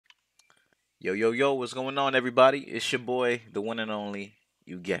Yo, yo, yo, what's going on, everybody? It's your boy, the one and only,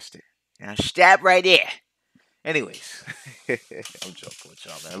 you guessed it. Now, stab right there. Anyways, I'm joking with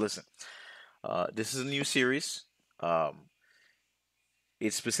y'all, man. Listen, this is a new series. Um,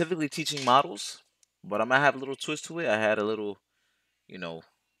 it's specifically teaching models, but I'm gonna have a little twist to it. I had a little, you know,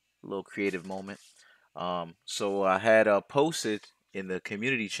 little creative moment. So I had posted in the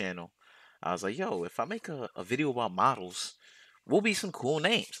community channel. I was like, yo, if I make a video about models, will be some cool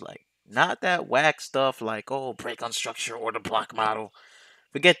names. Like, not that whack stuff like, oh, break on structure or the block model.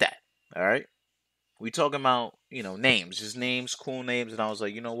 Forget that. All right. We talking about, names, just names, cool names. And I was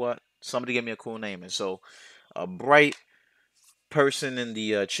like, you know what? Somebody give me a cool name. And so a bright person in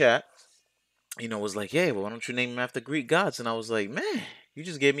the chat, was like, yeah, well, why don't you name him after Greek gods? And I was like, man, you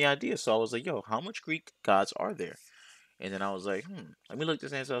just gave me ideas. So I was like, yo, how much Greek gods are there? And then I was like, let me look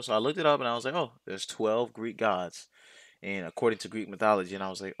this answer up. So I looked it up and I was like, oh, there's 12 Greek gods. And according to Greek mythology, and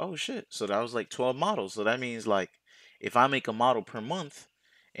I was like, oh shit. So that was like 12 models. So that means like if I make a model per month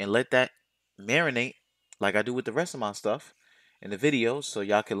and let that marinate like I do with the rest of my stuff in the videos so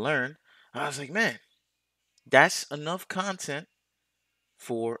y'all can learn, I was like, man, that's enough content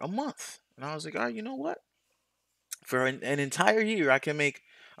for a month. And I was like, all right, you know what? For an entire year, I can make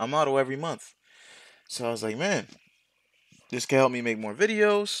a model every month. So I was like, man, this can help me make more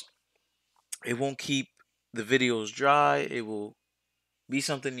videos. It won't keep the videos dry. It will be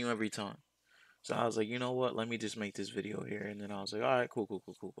something new every time. So I was like, you know what? Let me just make this video here. And then I was like, all right, cool, cool,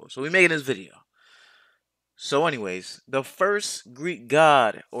 cool, cool, cool. So we making this video. So, anyways, the first Greek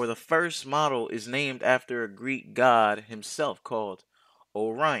god or the first model is named after a Greek god himself called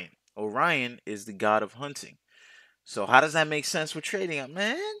Orion. Orion is the god of hunting. So how does that make sense with trading?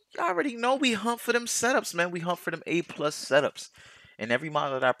 Man, you already know we hunt for them setups, man. We hunt for them A plus setups. And every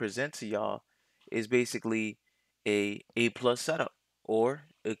model that I present to y'all is basically A plus setup. Or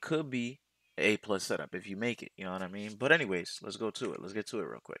it could be A plus setup if you make it. You know what I mean? But anyways, let's go to it. Let's get to it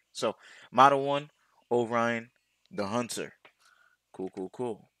real quick. So model one, Orion the Hunter. Cool, cool,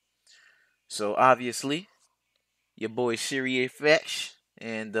 cool. So obviously, your boy Siri Fetch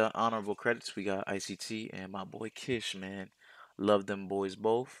and the honorable credits we got ICT and my boy Kish, man. Love them boys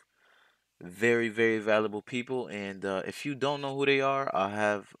both. Very, very valuable people. And if you don't know who they are, I'll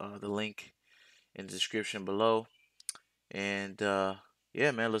have the link in the description below. And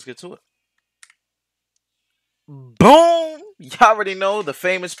yeah, man, let's get to it. Boom! Y'all already know the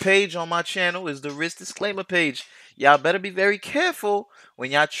famous page on my channel is the risk disclaimer page. Y'all better be very careful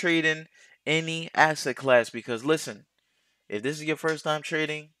when y'all trading any asset class because listen, if this is your first time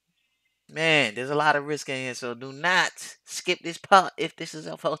trading, man, there's a lot of risk in here, so do not skip this part if this is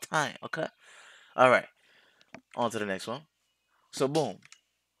your first time, okay? All right, on to the next one. So, boom.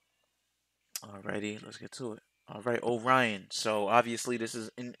 Alrighty, let's get to it. All right, Orion. So, obviously, this is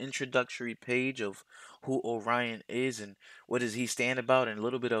an introductory page of who Orion is and what does he stand about, and a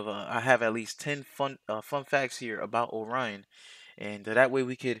little bit of I have at least 10 fun facts here about Orion, and that way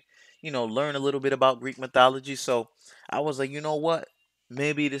we could, learn a little bit about Greek mythology. So, I was like, you know what?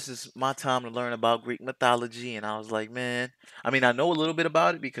 Maybe this is my time to learn about Greek mythology, and I was like, man, I mean, I know a little bit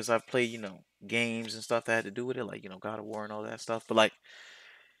about it because I've played, games and stuff that had to do with it, like, God of War and all that stuff. But like,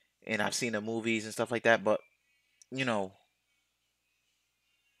 and I've seen the movies and stuff like that. But you know,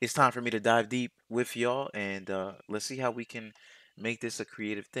 it's time for me to dive deep with y'all, and let's see how we can make this a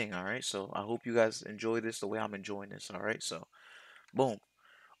creative thing. All right. So I hope you guys enjoy this the way I'm enjoying this. All right. So boom,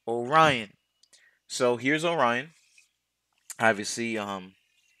 Orion. So here's Orion. Obviously,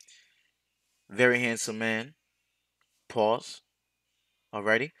 very handsome man. Pause.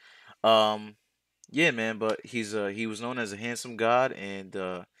 Alrighty. Um, yeah, man. But he was known as a handsome god,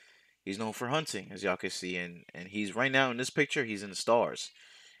 and he's known for hunting, as y'all can see, and he's right now in this picture. He's in the stars.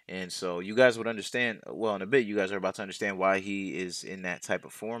 And so you guys would understand, well, in a bit, you guys are about to understand why he is in that type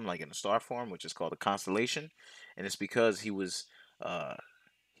of form, like in a star form, which is called a constellation. And it's because uh,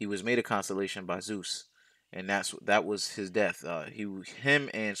 he was made a constellation by Zeus, and that was his death. Him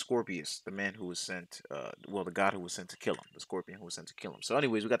and Scorpius, the man who was sent, well, the god who was sent to kill him, the scorpion who was sent to kill him. So,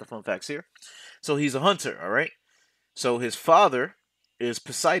 anyways, we got the fun facts here. So he's a hunter, all right. So his father is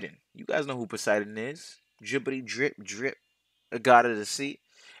Poseidon. You guys know who Poseidon is? Drippity drip drip, a god of the sea.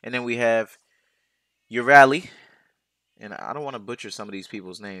 And then we have Urali, and I don't want to butcher some of these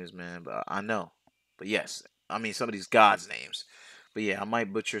people's names, man, but I know. But yes, I mean some of these gods' names. But yeah, I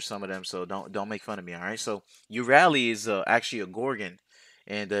might butcher some of them, so don't make fun of me, all right? So Urali is actually a gorgon,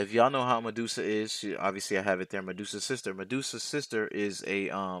 and if y'all know how Medusa is, obviously I have it there. Medusa's sister. Medusa's sister is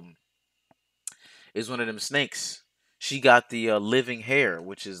one of them snakes. She got the living hair,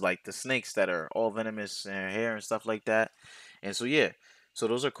 which is like the snakes that are all venomous in her hair and stuff like that. And so yeah, So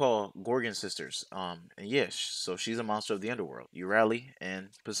those are called Gorgon sisters. And yes, so she's a monster of the underworld. Eurali and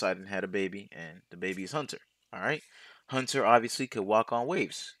Poseidon had a baby, and the baby is Hunter. All right. Hunter obviously could walk on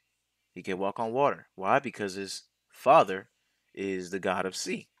waves. He can walk on water. Why? Because his father is the god of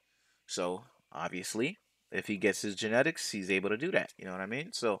sea. So obviously, if he gets his genetics, he's able to do that. You know what I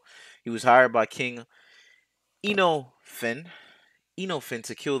mean? So he was hired by King Enofin, Enofin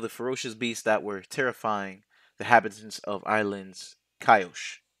to kill the ferocious beasts that were terrifying the inhabitants of islands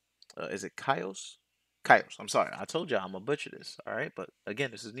Kaios. Is it Kaios? Kaios. I'm sorry. I told y'all I'm gonna butcher this. All right, but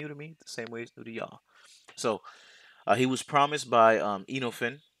again, this is new to me, the same way it's new to y'all. So he was promised by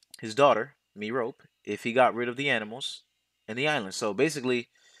Enofin, his daughter Merope, if he got rid of the animals and the island. So basically,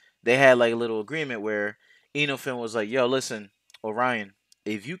 they had like a little agreement where Enofin was like, "Yo, listen, Orion,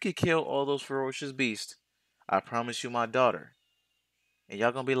 if you could kill all those ferocious beasts, I promise you my daughter." And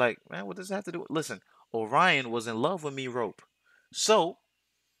y'all gonna be like, "Man, what does that have to do?" Listen, Orion was in love with Merope, so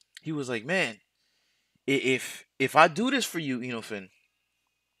he was like, "Man, if I do this for you, Enofin,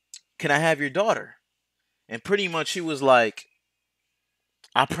 can I have your daughter?" And pretty much he was like,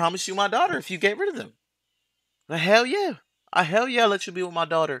 "I promise you my daughter if you get rid of them." Like, hell yeah. Hell yeah, I'll let you be with my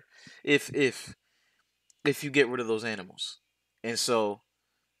daughter if if you get rid of those animals. And so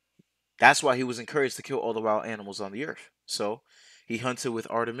that's why he was encouraged to kill all the wild animals on the earth. So he hunted with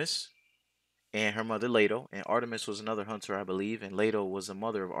Artemis and her mother Leto, and Artemis was another hunter, I believe, and Leto was the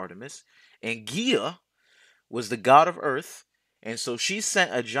mother of Artemis. And Gaia was the god of earth, and so she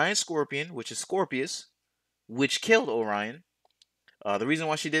sent a giant scorpion, which is Scorpius, which killed Orion. The reason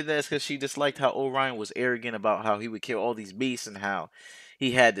why she did that is because she disliked how Orion was arrogant about how he would kill all these beasts and how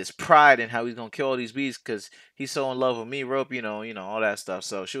he had this pride in how he's gonna kill all these beasts because he's so in love with me, rope, all that stuff.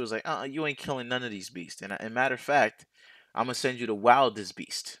 So she was like, you ain't killing none of these beasts." And matter of fact, I'm gonna send you the wildest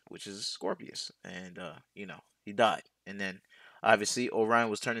beast, which is Scorpius, and he died. And then obviously Orion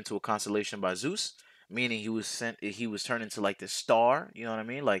was turned into a constellation by Zeus, meaning he was turned into like this star. You know what I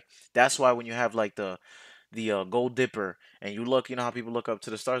mean? Like that's why when you have like the gold dipper and you look, you know how people look up to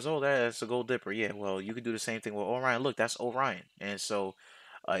the stars, oh, that's a gold dipper. Yeah, well, you could do the same thing with Orion. Look, that's Orion. And so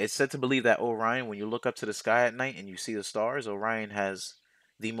it's said to believe that Orion, when you look up to the sky at night and you see the stars, Orion has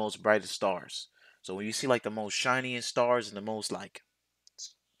the most brightest stars. So when you see like the most shiniest stars and the most like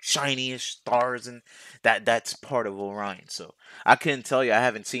shiniest stars, and that's part of Orion. So I couldn't tell you, I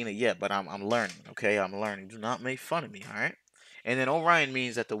haven't seen it yet, but I'm learning. Okay, I'm learning. Do not make fun of me. All right. And then Orion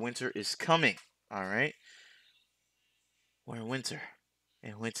means that the winter is coming. All right. We're in winter,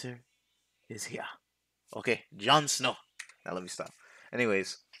 and winter is here. Okay, Jon Snow. Now let me stop.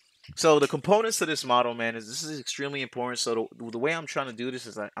 Anyways, so the components to this model, man, is this is extremely important. So the way I'm trying to do this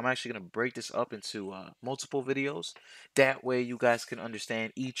is I'm actually going to break this up into multiple videos. That way you guys can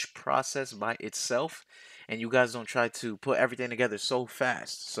understand each process by itself, and you guys don't try to put everything together so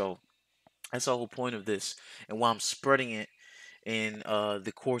fast. So that's the whole point of this, and why I'm spreading it in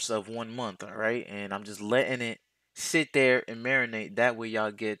the course of 1 month, all right? And I'm just letting it sit there and marinate. That way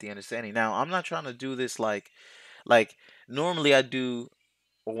y'all get the understanding. Now, I'm not trying to do this like normally I do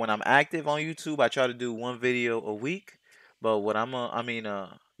when I'm active on YouTube, I try to do one video a week. But what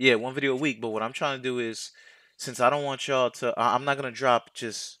yeah, one video a week. But what I'm trying to do is, since I don't want y'all to, I'm not gonna drop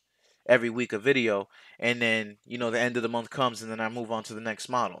just every week a video, and then the end of the month comes, and then I move on to the next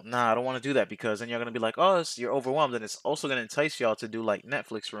model. Nah, I don't want to do that because then you're gonna be like, oh, you're overwhelmed, and it's also gonna entice y'all to do like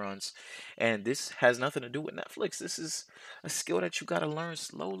Netflix runs, and this has nothing to do with Netflix. This is a skill that you gotta learn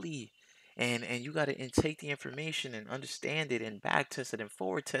slowly and you got to intake the information and understand it and back test it and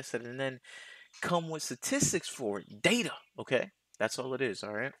forward test it and then come with statistics for it, data. Okay, that's all it is.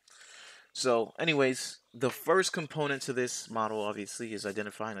 All right. So anyways, the first component to this model obviously is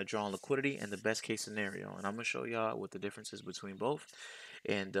identifying a drawn liquidity and the best case scenario, and I'm gonna show y'all what the difference is between both,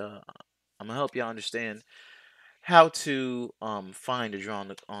 and I'm gonna help y'all understand how to find a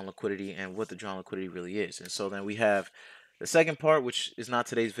drawn on liquidity and what the drawn liquidity really is. And so then we have the second part, which is not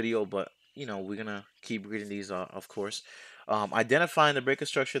today's video, but we're gonna keep reading these, of course. Identifying the breaker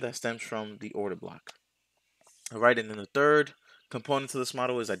structure that stems from the order block. All right, and then the third component to this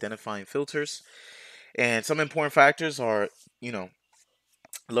model is identifying filters. And some important factors are, you know,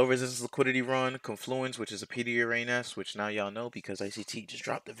 low resistance liquidity run, confluence, which is a PDRNS, which now y'all know because ICT just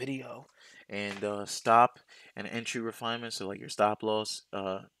dropped the video, and stop and entry refinement, so like your stop loss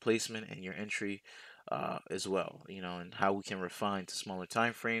placement and your entry as well, and how we can refine to smaller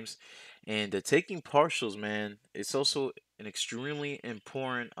time frames. And taking partials, man, it's also an extremely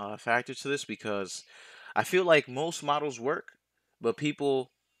important factor to this because I feel like most models work, but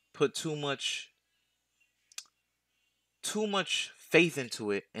people put too much faith into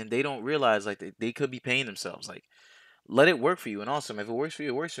it and they don't realize like they could be paying themselves. Like let it work for you. And awesome, if it works for you,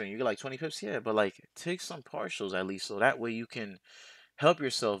 it works for you. You get like 20 pips, yeah. But like, take some partials at least, so that way you can help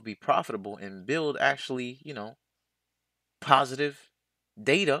yourself be profitable and build actually, positive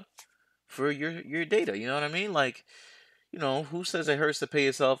data for your data. You know what I mean? Like, who says it hurts to pay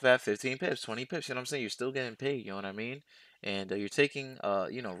yourself at 15 pips, 20 pips? You know what I'm saying? You're still getting paid. You know what I mean? And you're taking,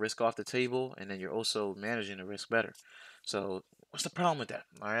 risk off the table, and then you're also managing the risk better. So what's the problem with that?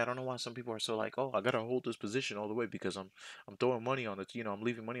 All right, I don't know why some people are so like, oh, I gotta hold this position all the way because I'm throwing money on it. I'm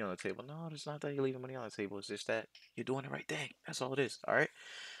leaving money on the table. No, it's not that you're leaving money on the table. It's just that you're doing the right thing. That's all it is. All right.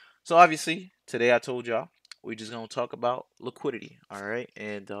 So obviously today I told y'all we're just gonna talk about liquidity. All right,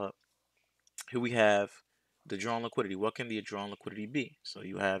 and here we have the drawn liquidity. What can the drawn liquidity be? So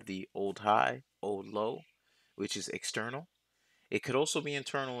you have the old high, old low, which is external. It could also be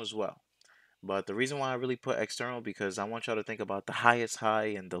internal as well. But the reason why I really put external because I want y'all to think about the highest high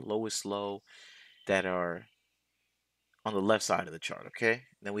and the lowest low that are on the left side of the chart, okay?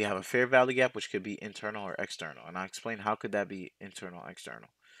 Then we have a fair value gap, which could be internal or external. And I'll explain how could that be internal or external.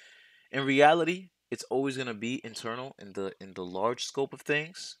 In reality, it's always going to be internal in the large scope of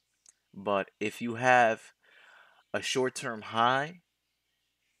things. But if you have a short-term high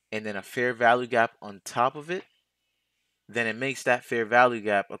and then a fair value gap on top of it, then it makes that fair value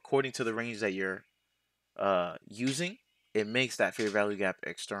gap according to the range that you're using. It makes that fair value gap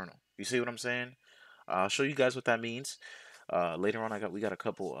external. You see what I'm saying? I'll show you guys what that means later on. We got a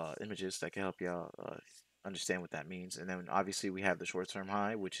couple images that can help y'all understand what that means. And then obviously we have the short-term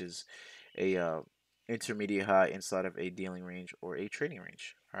high, which is a intermediate high inside of a dealing range or a trading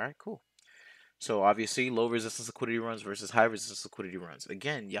range. All right, cool. So obviously, low resistance liquidity runs versus high resistance liquidity runs.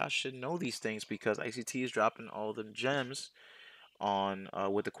 Again, y'all should know these things because ICT is dropping all the gems on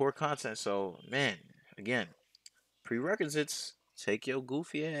with the core content. So man, again, prerequisites. Take your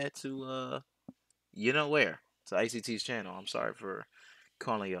goofy head to you know where, to ICT's channel. I'm sorry for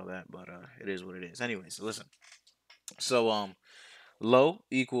calling y'all that, but it is what it is. Anyways, listen. So low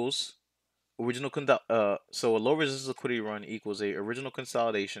equals so a low resistance liquidity run equals a original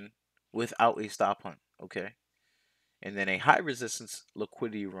consolidation without a stop hunt. Okay. And then a high resistance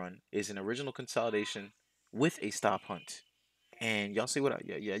liquidity run is an original consolidation with a stop hunt. And y'all see what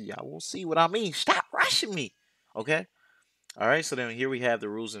y'all will see what I mean. Stop rushing me. Okay? All right, so then here we have the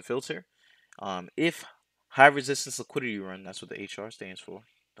rules and filter. If high resistance liquidity run, that's what the HR stands for.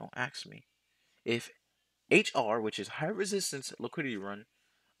 Don't ask me. If HR, which is high resistance liquidity run,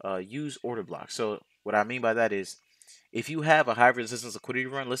 use order block. So what I mean by that is if you have a high resistance liquidity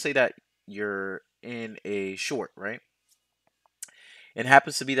run, let's say that you're in a short, right? It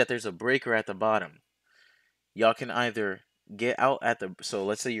happens to be that there's a breaker at the bottom. Y'all can either get out at so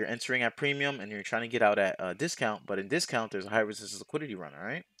let's say you're entering at premium and you're trying to get out at discount, but in discount there's a high resistance liquidity run. All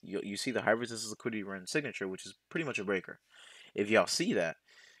right, you see the high resistance liquidity run signature, which is pretty much a breaker. If y'all see that,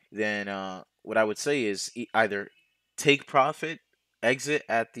 then what I would say is either take profit, exit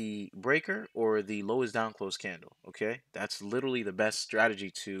at the breaker or the lowest down close candle. Okay, that's literally the best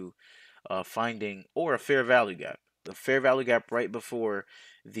strategy to finding, or a fair value gap. The fair value gap right before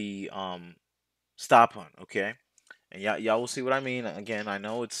the stop hunt. Okay, and y'all will see what I mean. Again, I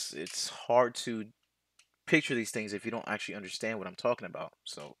know it's hard to picture these things if you don't actually understand what I'm talking about.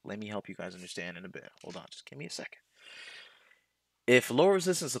 So let me help you guys understand in a bit. Hold on, just give me a second. If low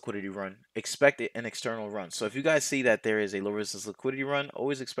resistance liquidity run, expect an external run. So if you guys see that there is a low resistance liquidity run,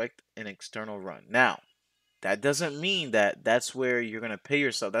 always expect an external run. Now, that doesn't mean that that's where you're going to pay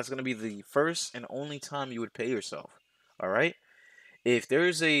yourself. That's going to be the first and only time you would pay yourself. All right? If there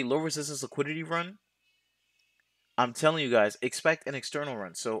is a low resistance liquidity run, I'm telling you guys, expect an external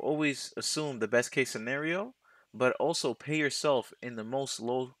run. So always assume the best case scenario, but also pay yourself in the most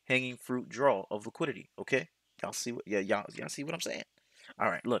low hanging fruit draw of liquidity. Okay? Y'all see what y'all see what I'm saying? All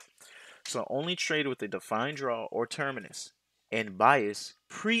right, look. So only trade with a defined draw or terminus, and bias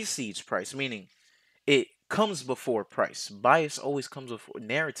precedes price, meaning it comes before price. Bias always comes before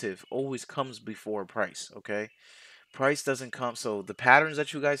narrative, always comes before price. Okay, price doesn't come. So the patterns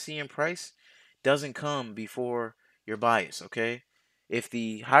that you guys see in price doesn't come before your bias. Okay, if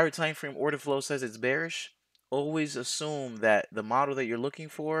the higher time frame order flow says it's bearish, always assume that the model that you're looking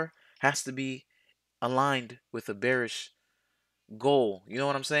for has to be aligned with a bearish goal. You know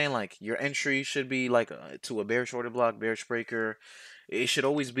what I'm saying? Like your entry should be like to a bearish order block, bearish breaker. It should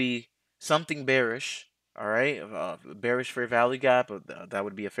always be something bearish. All right, bearish fair value gap. That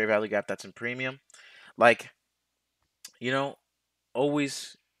would be a fair value gap that's in premium. Like you know,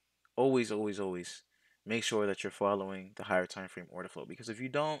 always, always make sure that you're following the higher time frame order flow because if you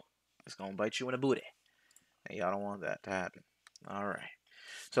don't, it's gonna bite you in the booty, and y'all don't want that to happen. All right.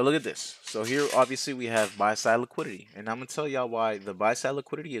 So look at this. So here, obviously, we have buy side liquidity, and I'm gonna tell y'all why the buy side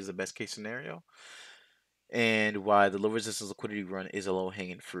liquidity is the best case scenario, and why the low resistance liquidity run is a low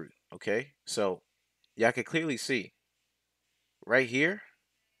hanging fruit. Okay, so y'all can clearly see right here,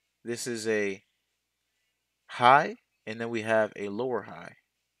 this is a high, and then we have a lower high.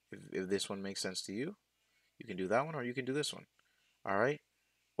 If this one makes sense to you, you can do that one, or you can do this one. All right,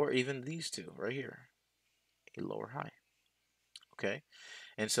 or even these two right here, a lower high. Okay,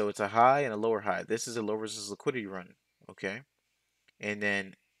 and so it's a high and a lower high. This is a low resistance liquidity run. Okay, and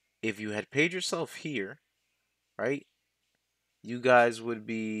then if you had paid yourself here, right, you guys would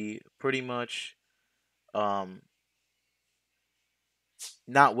be pretty much um,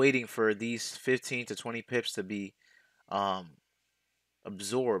 not waiting for these 15 to 20 pips to be um,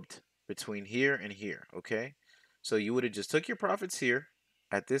 absorbed between here and here. Okay, so you would have just took your profits here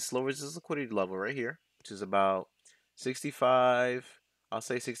at this low resistance liquidity level right here, which is about 65. I'll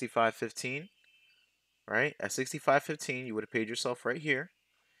say 65.15. Right at 65.15, you would have paid yourself right here,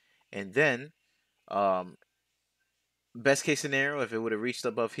 and then um, best case scenario, if it would have reached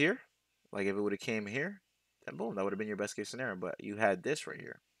above here, like if it would have came here, then boom, that would have been your best case scenario. But you had this right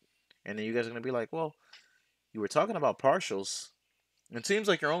here. And then you guys are going to be like, well, you were talking about partials. It seems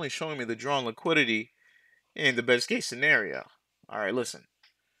like you're only showing me the drawn liquidity in the best case scenario. All right, listen.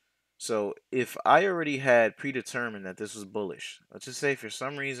 So if I already had predetermined that this was bullish, let's just say for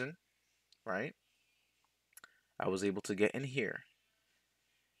some reason, right, I was able to get in here.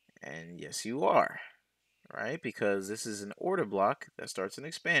 And yes, you are, right? Because this is an order block that starts an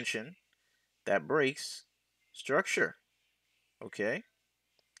expansion that breaks structure. Okay.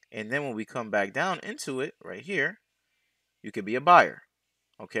 And then when we come back down into it right here, you could be a buyer.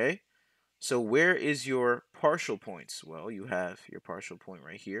 Okay. So where is your partial points? Well, you have your partial point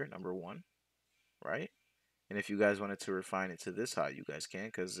right here, number one, right? And if you guys wanted to refine it to this high, you guys can,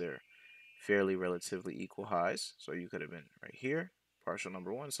 because they're fairly relatively equal highs. So you could have been right here, partial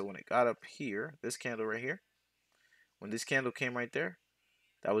number one. So when it got up here, this candle right here, when this candle came right there,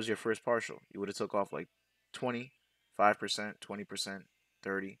 that was your first partial. You would have took off like 25%, 20%,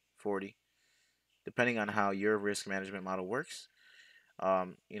 30, 40, depending on how your risk management model works.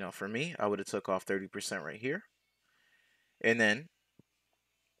 For me, I would have took off 30% right here. And then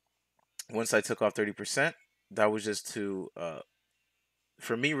once I took off 30%, that was just to,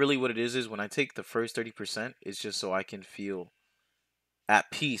 for me, really what it is when I take the first 30%, it's just so I can feel at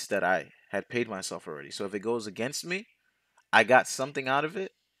peace that I had paid myself already. So if it goes against me, I got something out of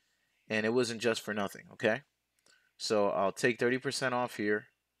it, and it wasn't just for nothing, okay? So I'll take 30% off here,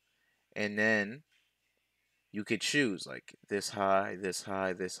 and then you could choose like this high, this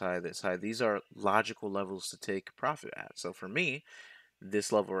high, this high, this high. These are logical levels to take profit at. So for me,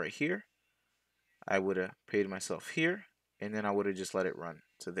 this level right here, I would have paid myself here, and then I would have just let it run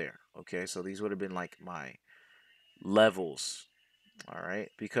to there. Okay, so these would have been like my levels. All right,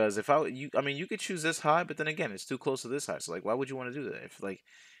 because I mean, you could choose this high, but then again, it's too close to this high. So like, why would you want to do that?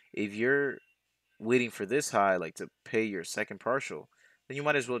 If you're waiting for this high, like to pay your second partial, then you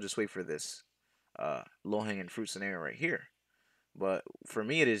might as well just wait for this low hanging fruit scenario right here. But for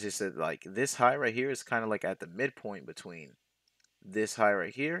me, it is just that like this high right here is kind of like at the midpoint between this high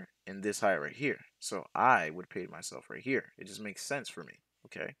right here and this high right here. So I would pay myself right here. It just makes sense for me.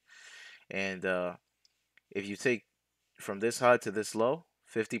 Okay. And if you take from this high to this low,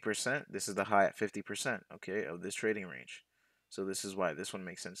 50%, this is the high at 50%, okay, of this trading range. So this is why this one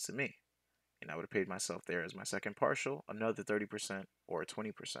makes sense to me. And I would have paid myself there as my second partial, another 30% or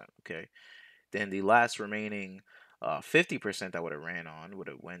 20%, okay? Then the last remaining 50% that would have ran on would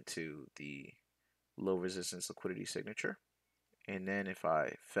have went to the low resistance liquidity signature. And then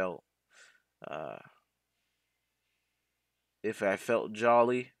uh, if I felt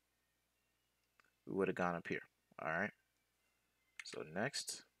jolly, we would have gone up here. All right. So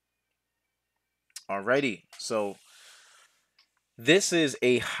next. Alrighty. So this is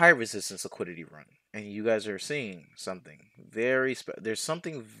a high resistance liquidity run, and you guys are seeing something there's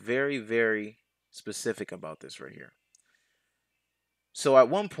something very, very specific about this right here. So at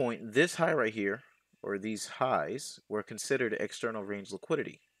one point, this high right here, or these highs, were considered external range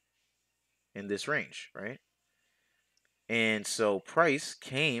liquidity in this range, right? And so price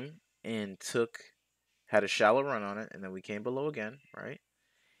came and had a shallow run on it, and then we came below again, right?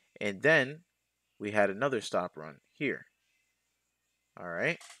 And then we had another stop run here. All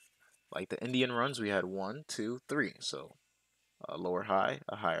right. Like the Indian runs, we had 1, 2, 3. So a lower high,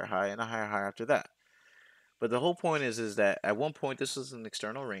 a higher high, and a higher high after that. But the whole point is that at one point this was an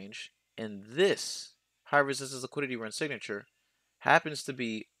external range, and this high resistance liquidity run signature happens to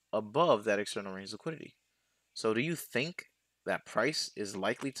be above that external range liquidity. So do you think that price is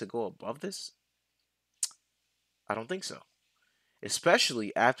likely to go above this? I don't think so.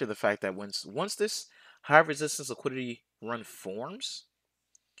 Especially after the fact that once this high resistance liquidity run forms,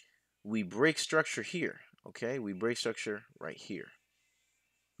 we break structure here. Okay, we break structure right here.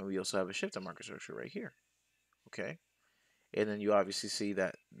 And we also have a shift in market structure right here. Okay. And then you obviously see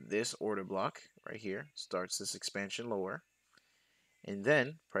that this order block right here starts this expansion lower. And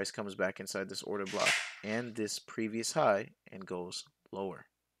then price comes back inside this order block and this previous high and goes lower.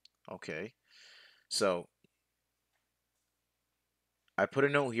 Okay. So I put a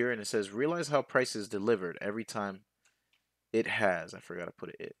note here and it says realize how price is delivered every time it has. I forgot to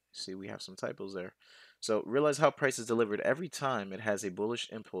put it. See, we have some typos there. So realize how price is delivered every time it has a bullish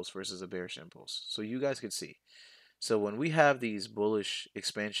impulse versus a bearish impulse. So you guys could see. So when we have these bullish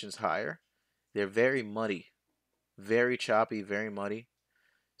expansions higher, they're very muddy, very choppy, very muddy.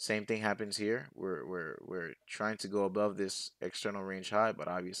 Same thing happens here. We're trying to go above this external range high, but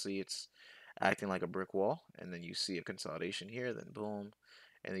obviously it's acting like a brick wall. And then you see a consolidation here, then boom,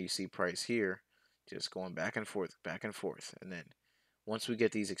 and then you see price here, just going back and forth, back and forth. And then once we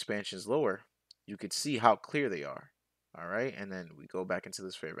get these expansions lower, you could see how clear they are. All right, and then we go back into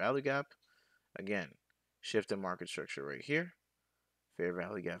this fair value gap again. Shift in market structure right here. Fair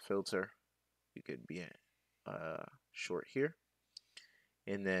value gap filter. You could be short here.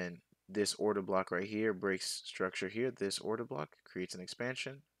 And then this order block right here breaks structure here. This order block creates an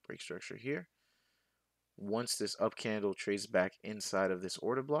expansion, breaks structure here. Once this up candle trades back inside of this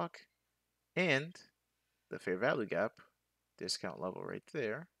order block and the fair value gap, discount level right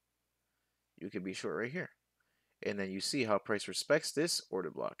there, you could be short right here. And then you see how price respects this order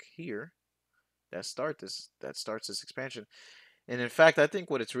block here. That starts this expansion. And in fact, I think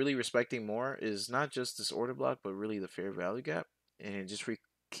what it's really respecting more is not just this order block, but really the fair value gap. And it just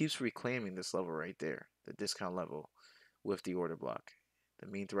keeps reclaiming this level right there, the discount level with the order block, the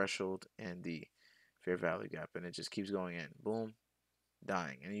mean threshold, and the fair value gap. And it just keeps going in. Boom,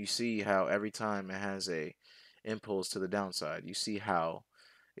 dying. And you see how every time it has a impulse to the downside, you see how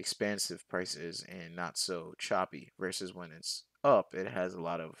expansive price is and not so choppy versus when it's up, it has a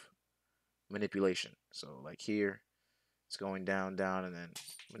lot of manipulation. So like here, it's going down, down, and then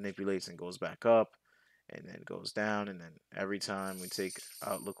manipulates and goes back up, and then goes down, and then every time we take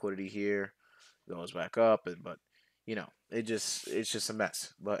out liquidity here, goes back up, but you know, it's just a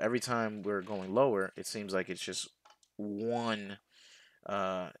mess. But every time we're going lower, it seems like it's just one,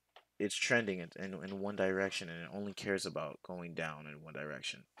 uh, it's trending in one direction, and it only cares about going down in one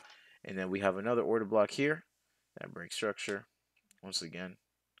direction. And then we have another order block here that breaks structure. Once again,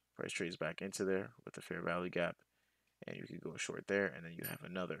 price trades back into there with the fair value gap, and you could go short there, and then you have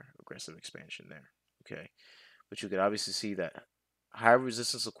another aggressive expansion there. Okay, but you could obviously see that high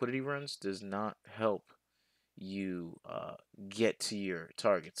resistance liquidity runs does not help you get to your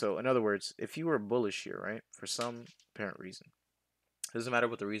target. So in other words, if you were bullish here, right, for some apparent reason, it doesn't matter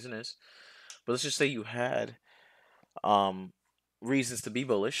what the reason is, but let's just say you had um reasons to be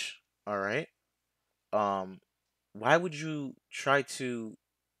bullish, all right, um why would you try to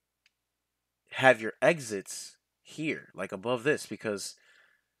have your exits here, like above this? Because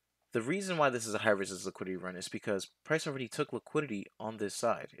the reason why this is a high resistance liquidity run is because price already took liquidity on this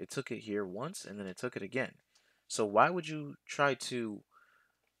side. It took it here once and then it took it again. So why would you try to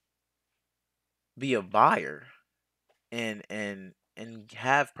be a buyer and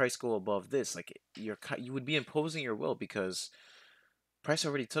have price go above this? Like you would be imposing your will because price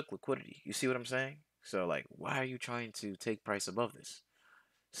already took liquidity. You see what I'm saying? So like why are you trying to take price above this?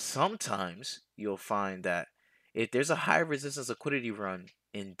 Sometimes you'll find that if there's a high resistance liquidity run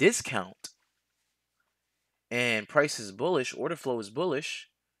in discount and price is bullish, order flow is bullish,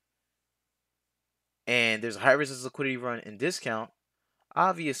 and there's a high resistance liquidity run in discount,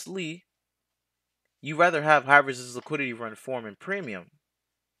 obviously you rather have high resistance liquidity run form in premium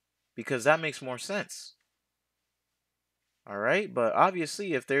because that makes more sense. All right, but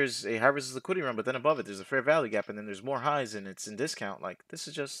obviously if there's a high resistance liquidity run, but then above it there's a fair value gap, and then there's more highs and it's in discount, like this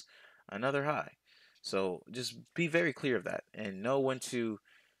is just another high. So just be very clear of that and know when to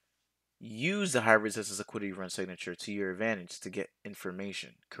use the high resistance liquidity run signature to your advantage to get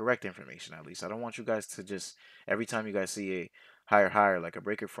information, correct information at least. I don't want you guys to just, every time you guys see a higher, like a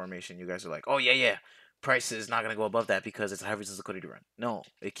breaker formation, you guys are like, oh yeah, price is not going to go above that because it's a high resistance liquidity run. No,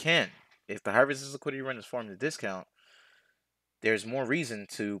 it can. If the high resistance liquidity run is formed in discount, there's more reason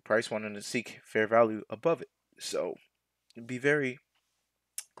to price wanting to seek fair value above it. So be very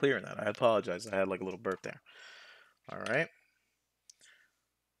clear in that. I apologize. I had like a little burp there. All right.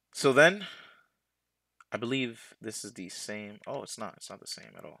 So then I believe this is the same. Oh, it's not. It's not the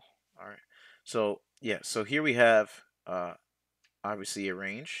same at all. All right. So yeah. So here we have obviously a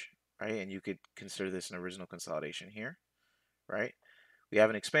range, right? And you could consider this an original consolidation here, right? We have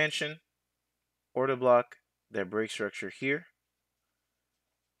an expansion, order block, that break structure here,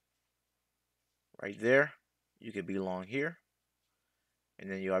 right there. You could be long here. And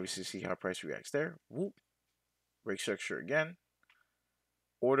then you obviously see how price reacts there. Whoop. Break structure again.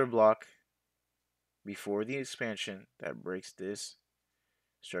 Order block before the expansion that breaks this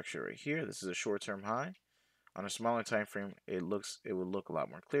structure right here. This is a short-term high. On a smaller time frame, it would look a lot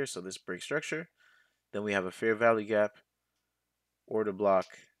more clear. So this break structure. Then we have a fair value gap, order block,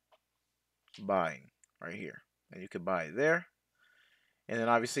 buying right here. And you could buy it there. And then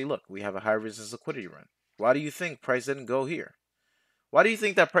obviously, look, we have a high resistance liquidity run. Why do you think price didn't go here? Why do you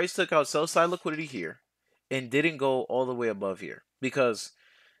think that price took out sell side liquidity here and didn't go all the way above here? Because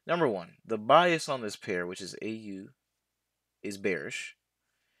number one, the bias on this pair, which is AU, is bearish.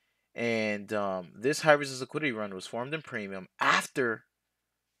 And this high resistance liquidity run was formed in premium after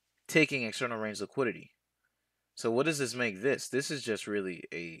taking external range liquidity. So what does this make this? This is just really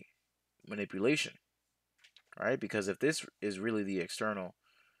a manipulation, right? Because if this is really the external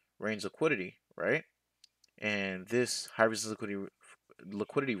range liquidity, right? And this high resistance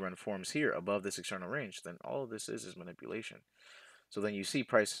liquidity run forms here above this external range, then all of this is manipulation. So then you see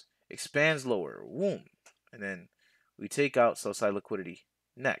price expands lower, whoom, and then we take out sell side liquidity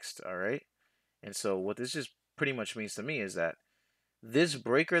next, all right? And so what this just pretty much means to me is that this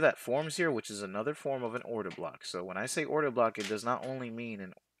breaker that forms here, which is another form of an order block. So when I say order block, it does not only mean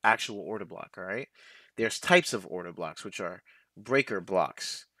an actual order block, all right? There's types of order blocks, which are breaker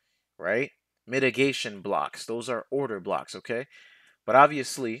blocks, right? Mitigation blocks. Those are order blocks, okay? But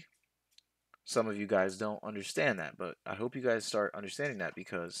obviously, some of you guys don't understand that. But I hope you guys start understanding that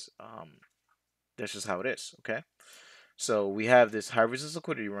because that's just how it is, okay? So we have this high resistance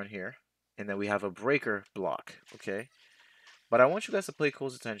liquidity run here, and then we have a breaker block, okay? But I want you guys to pay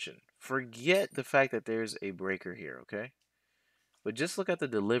close attention. Forget the fact that there's a breaker here, okay? But just look at the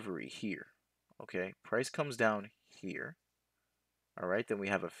delivery here, okay? Price comes down here, all right? Then we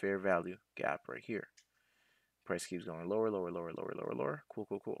have a fair value gap right here. Price keeps going lower, lower, lower, lower, lower, lower. Cool,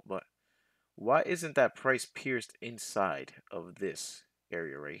 cool, cool. But why isn't that price pierced inside of this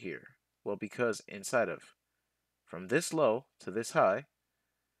area right here? Well, because inside of, from this low to this high,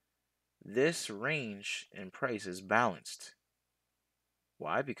 this range in price is balanced.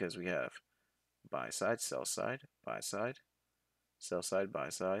 Why? Because we have buy side, sell side, buy side, sell side, buy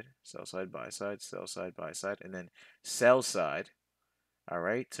side, sell side, buy side, sell side, buy side, and then sell side, all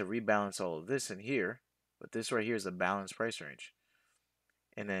right, to rebalance all of this in here. But this right here is a balanced price range.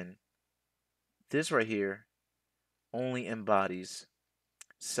 And then this right here only embodies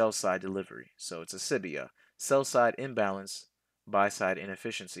sell side delivery. So it's a SIBIA, sell side imbalance, buy side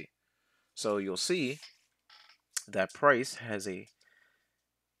inefficiency. So you'll see that price has a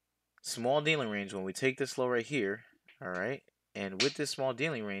small dealing range when we take this low right here, all right? And with this small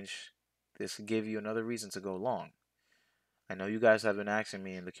dealing range, this will give you another reason to go long. I know you guys have been asking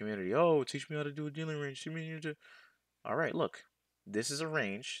me in the community, oh, teach me how to do a dealing range. Teach me how to... All right, look. This is a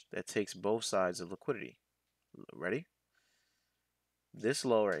range that takes both sides of liquidity. Ready? This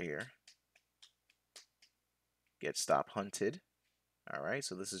low right here gets stop hunted. All right,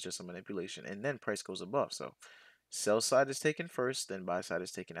 so this is just a manipulation. And then price goes above. So sell side is taken first, then buy side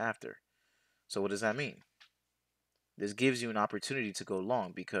is taken after. So what does that mean? This gives you an opportunity to go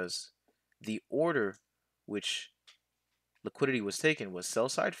long because the order which liquidity was taken was sell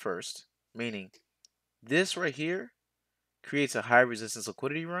side first, meaning this right here creates a high resistance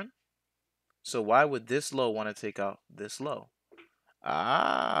liquidity run. So why would this low want to take out this low?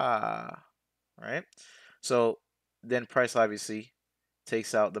 Ah, right? So then price obviously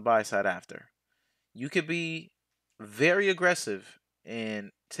takes out the buy side after. You could be very aggressive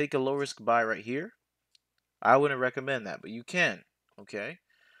and take a low risk buy right here. I wouldn't recommend that, but you can, okay?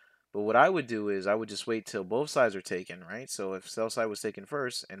 But what I would do is I would just wait till both sides are taken, right? So if sell side was taken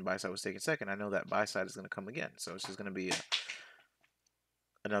first and buy side was taken second, I know that buy side is going to come again. So it's just going to be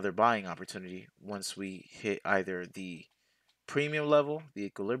another buying opportunity once we hit either the premium level, the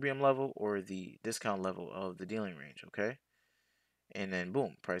equilibrium level, or the discount level of the dealing range, okay? And then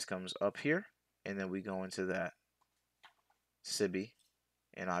boom, price comes up here, and then we go into that SIBI,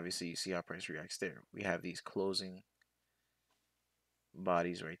 and obviously you see how price reacts there. We have these closing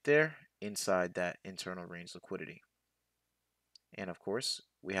bodies right there inside that internal range liquidity. And of course,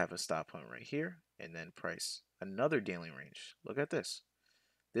 we have a stop hunt right here, and then price another dealing range. Look at this.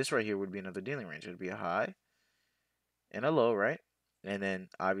 This right here would be another dealing range. It would be a high and a low, right? And then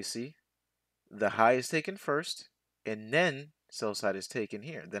obviously the high is taken first, and then sell side is taken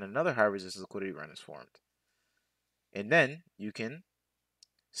here. Then another high resistance liquidity run is formed. And then you can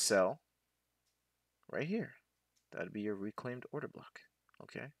sell right here. That'd be your reclaimed order block.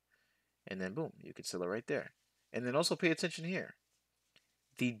 Okay. And then boom, you can sell it right there. And then also pay attention here.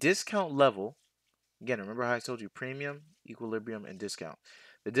 The discount level, again, remember how I told you premium, equilibrium, and discount.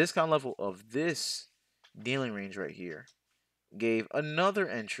 The discount level of this dealing range right here gave another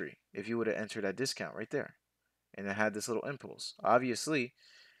entry if you would have entered that discount right there. And it had this little impulse. Obviously,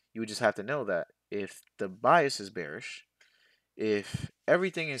 you would just have to know that if the bias is bearish, if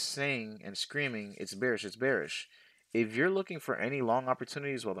everything is saying and screaming it's bearish, it's bearish. If you're looking for any long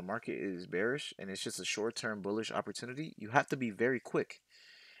opportunities while the market is bearish and it's just a short-term bullish opportunity, you have to be very quick.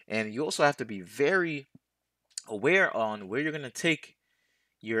 And you also have to be very aware on where you're going to take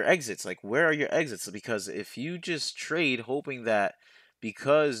your exits. Like, where are your exits? Because if you just trade hoping that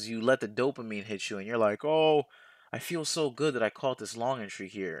because you let the dopamine hit you and you're like, oh, I feel so good that I caught this long entry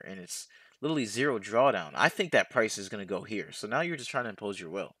here and it's literally zero drawdown, I think that price is going to go here. So now you're just trying to impose your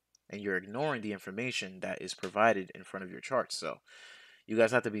will and you're ignoring the information that is provided in front of your charts. So you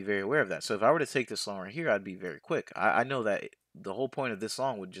guys have to be very aware of that. So if I were to take this long right here, I'd be very quick. I know that the whole point of this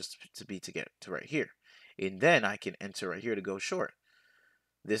long would just to be to get to right here. And then I can enter right here to go short.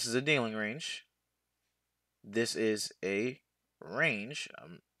 This is a dealing range. This is a range,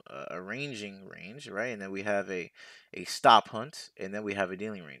 a ranging range, right? And then we have a stop hunt, and then we have a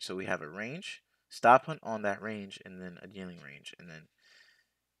dealing range. So we have a range, stop hunt on that range, and then a dealing range, and then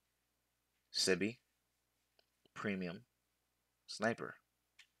SIBI, premium, sniper,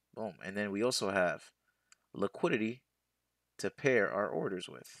 boom. And then we also have liquidity to pair our orders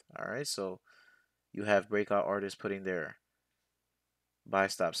with. All right, so you have breakout artists putting their buy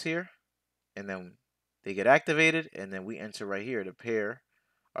stops here, and then they get activated, and then we enter right here to pair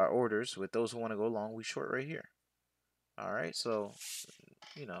our orders with those who want to go long. We short right here. All right, so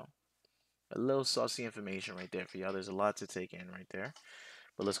you know, a little saucy information right there for y'all. There's a lot to take in right there,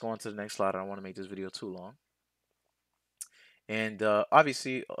 but let's go on to the next slide. I don't want to make this video too long. And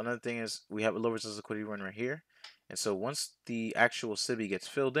obviously, another thing is we have a low resistance liquidity run right here, and so once the actual SIBI gets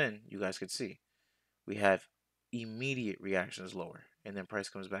filled in, you guys can see we have immediate reactions lower, and then price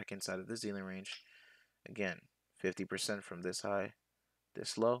comes back inside of this dealing range. Again, 50% from this high,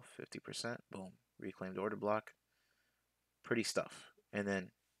 this low, 50%, boom, reclaimed order block. Pretty stuff. And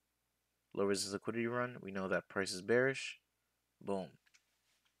then low resistance liquidity run, we know that price is bearish, boom.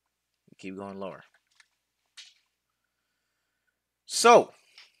 We keep going lower. So,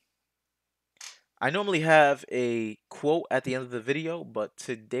 I normally have a quote at the end of the video, but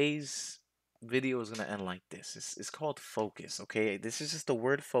today's video is going to end like this. It's called focus, okay? This is just the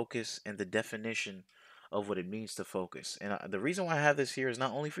word focus and the definition of what it means to focus. And the reason why I have this here is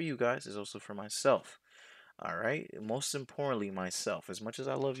not only for you guys, it's also for myself. All right? Most importantly, myself. As much as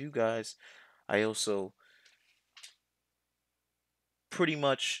I love you guys, I also pretty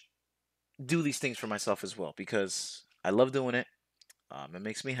much do these things for myself as well because I love doing it. It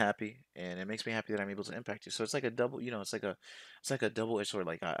makes me happy, and it makes me happy that I'm able to impact you. So it's like a double, it's like a double-edged sword.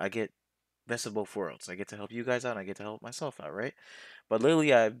 Like I get best of both worlds. I get to help you guys out, and I get to help myself out, right? But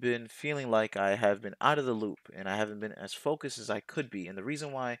lately, I've been feeling like I have been out of the loop, and I haven't been as focused as I could be. And the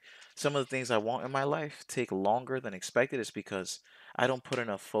reason why some of the things I want in my life take longer than expected is because I don't put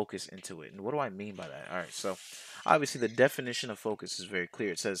enough focus into it. And what do I mean by that? All right, so obviously the definition of focus is very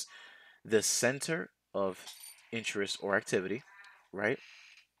clear. It says the center of interest or activity, right?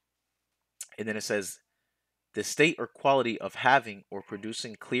 And then it says the state or quality of having or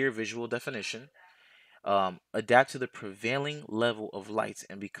producing clear visual definition, adapt to the prevailing level of light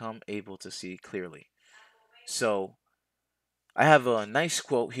and become able to see clearly. So I have a nice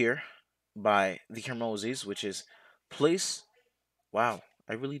quote here by the Hermoses, which is place. Wow,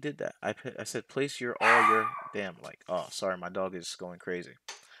 I really did that. I said place your all your damn like. Oh, sorry, my dog is going crazy.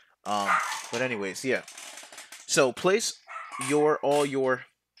 Um, but anyways, yeah. So place your all your.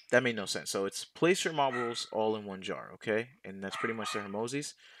 That made no sense. So it's place your marbles all in one jar, okay? And that's pretty much the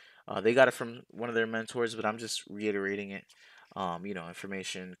Hermoses. They got it from one of their mentors, but I'm just reiterating it.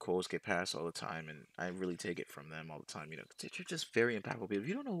 Information, quotes get passed all the time, and I really take it from them all the time. They're just very impactful people. If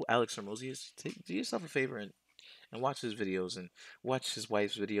you don't know who Alex Hermosi is, do yourself a favor and watch his videos and watch his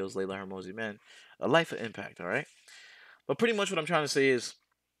wife's videos, Layla Hermosi. Man, a life of impact, all right? But pretty much what I'm trying to say is,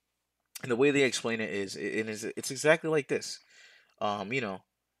 and the way they explain it is, it's exactly like this. Um, you know,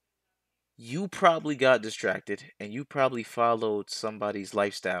 you probably got distracted and you probably followed somebody's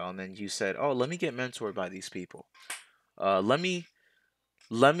lifestyle, and then you said, "Oh, let me get mentored by these people. Let me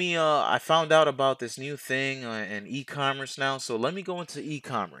I found out about this new thing in e-commerce now, so let me go into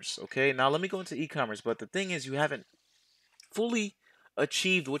e-commerce, okay? Now let me go into e-commerce, but the thing is you haven't fully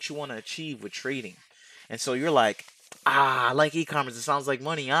achieved what you want to achieve with trading. And so you're like, I like e-commerce. It sounds like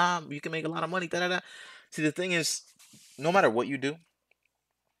money. You can make a lot of money. Da da da. See, the thing is, no matter what you do,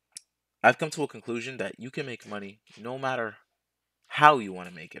 I've come to a conclusion that you can make money no matter how you want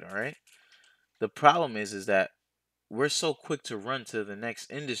to make it. All right. The problem is that we're so quick to run to the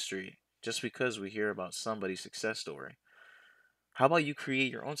next industry just because we hear about somebody's success story. How about you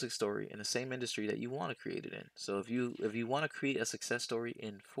create your own success story in the same industry that you want to create it in? So if you want to create a success story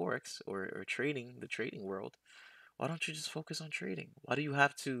in forex or trading, the trading world, why don't you just focus on trading? Why do you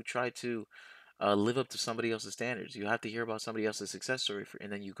have to try to live up to somebody else's standards? You have to hear about somebody else's success story,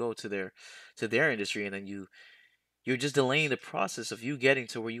 and then you go to their industry, and then you're just delaying the process of you getting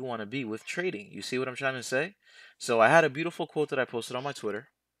to where you want to be with trading. You see what I'm trying to say? So I had a beautiful quote that I posted on my Twitter,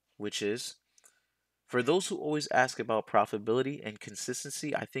 which is, for those who always ask about profitability and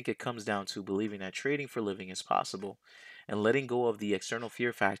consistency, I think it comes down to believing that trading for living is possible and letting go of the external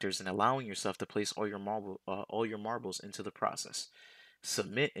fear factors and allowing yourself to place all your marbles into the process.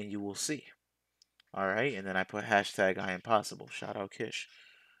 Submit and you will see. All right, and then I put hashtag I am possible. Shout out Kish.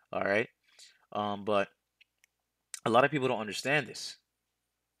 All right, but a lot of people don't understand this.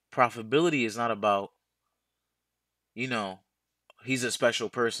 Profitability is not about, you know, he's a special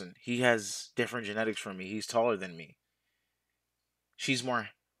person. He has different genetics from me. He's taller than me. She's more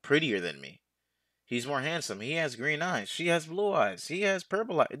prettier than me. He's more handsome. He has green eyes. She has blue eyes. He has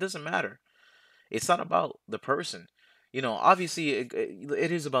purple eyes. It doesn't matter. It's not about the person. Obviously,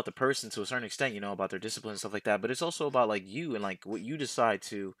 it is about the person to a certain extent, about their discipline and stuff like that. But it's also about like you and like what you decide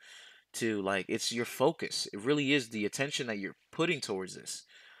to like. It's your focus. It really is the attention that you're putting towards this.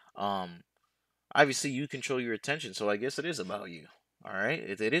 Um, Obviously, you control your attention, so I guess it is about you. All right,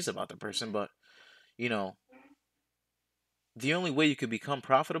 it is about the person, but you know, the only way you could become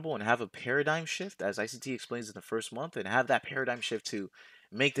profitable and have a paradigm shift, as ICT explains in the first month, and have that paradigm shift to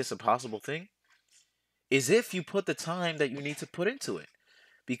make this a possible thing, is if you put the time that you need to put into it.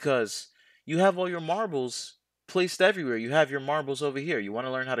 Because you have all your marbles placed everywhere. You have your marbles over here. You want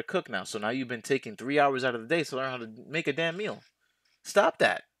to learn how to cook now. So now you've been taking 3 hours out of the day to learn how to make a damn meal. Stop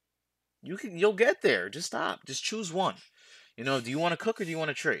that. You'll get there. Just stop. Just choose one. Do you want to cook or do you want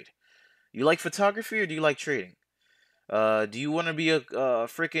to trade? You like photography or do you like trading? Do you want to be a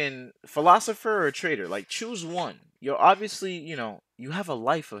freaking philosopher or a trader? Like, choose one. You're obviously, you have a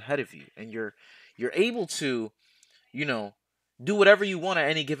life ahead of you, and you're able to, you know, do whatever you want at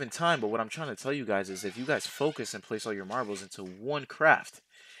any given time. But what I'm trying to tell you guys is, if you guys focus and place all your marbles into one craft,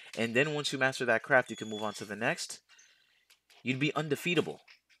 and then once you master that craft, you can move on to the next. You'd be undefeatable.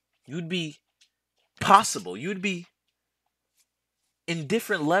 You'd be possible. You'd be in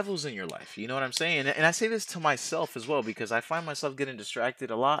different levels in your life. You know what I'm saying? And I say this to myself as well, because I find myself getting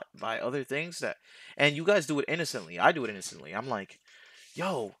distracted a lot by other things and you guys do it innocently. I do it innocently. I'm like,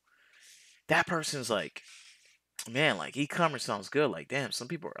 yo, that person's like, man, like e-commerce sounds good. Like, damn,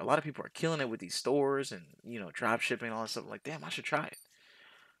 a lot of people are killing it with these stores and, drop shipping and all that stuff. Like, damn, I should try it.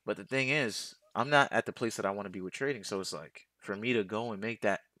 But the thing is, I'm not at the place that I want to be with trading. So it's like, for me to go and make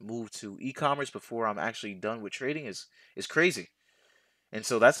that move to e-commerce before I'm actually done with trading is crazy. And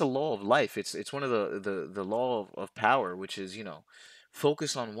so that's the law of life. It's one of the law of power, which is,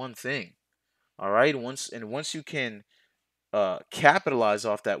 focus on one thing. All right. Once you can capitalize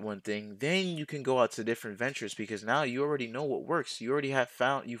off that one thing, then you can go out to different ventures, because now you already know what works. You already have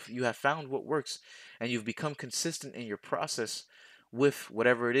found you have found what works, and you've become consistent in your process with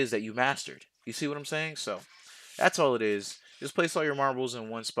whatever it is that you mastered. You see what I'm saying? So that's all it is. Just place all your marbles in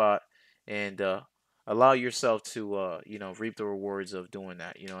one spot and allow yourself to reap the rewards of doing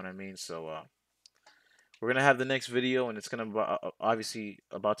that. You know what I mean? So we're gonna have the next video, and it's gonna be obviously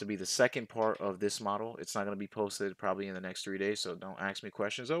about to be the second part of this model. It's not gonna be posted probably in the next 3 days, so don't ask me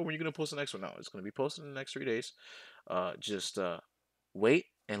questions. Oh, when are you gonna post the next one? No, it's gonna be posted in the next 3 days. Just wait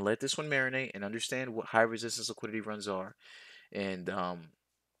and let this one marinate and understand what high resistance liquidity runs are, and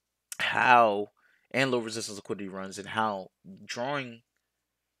how and low resistance liquidity runs, and how drawing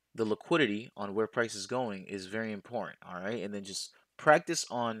the liquidity on where price is going is very important. All right, and then just practice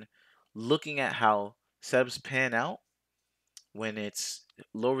on looking at how setups pan out when it's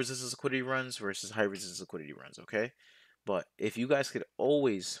low resistance liquidity runs versus high resistance liquidity runs. Okay, but if you guys could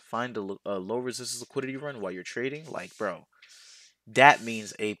always find a low resistance liquidity run while you're trading, like, bro, that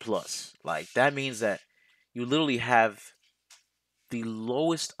means A plus. Like, that means that you literally have the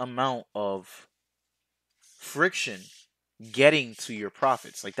lowest amount of friction getting to your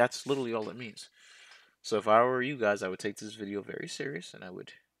profits. Like, that's literally all it means. So if I were you guys, I would take this video very serious, and I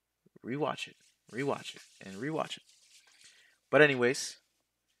would rewatch it, and rewatch it. But anyways,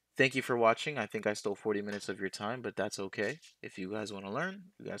 Thank you for watching. I think I stole 40 minutes of your time, but that's okay. If you guys want to learn,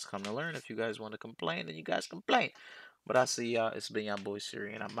 you guys come to learn. If you guys want to complain, then you guys complain. But I see y'all. It's been your boy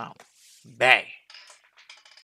Siri, and I'm out. Bang.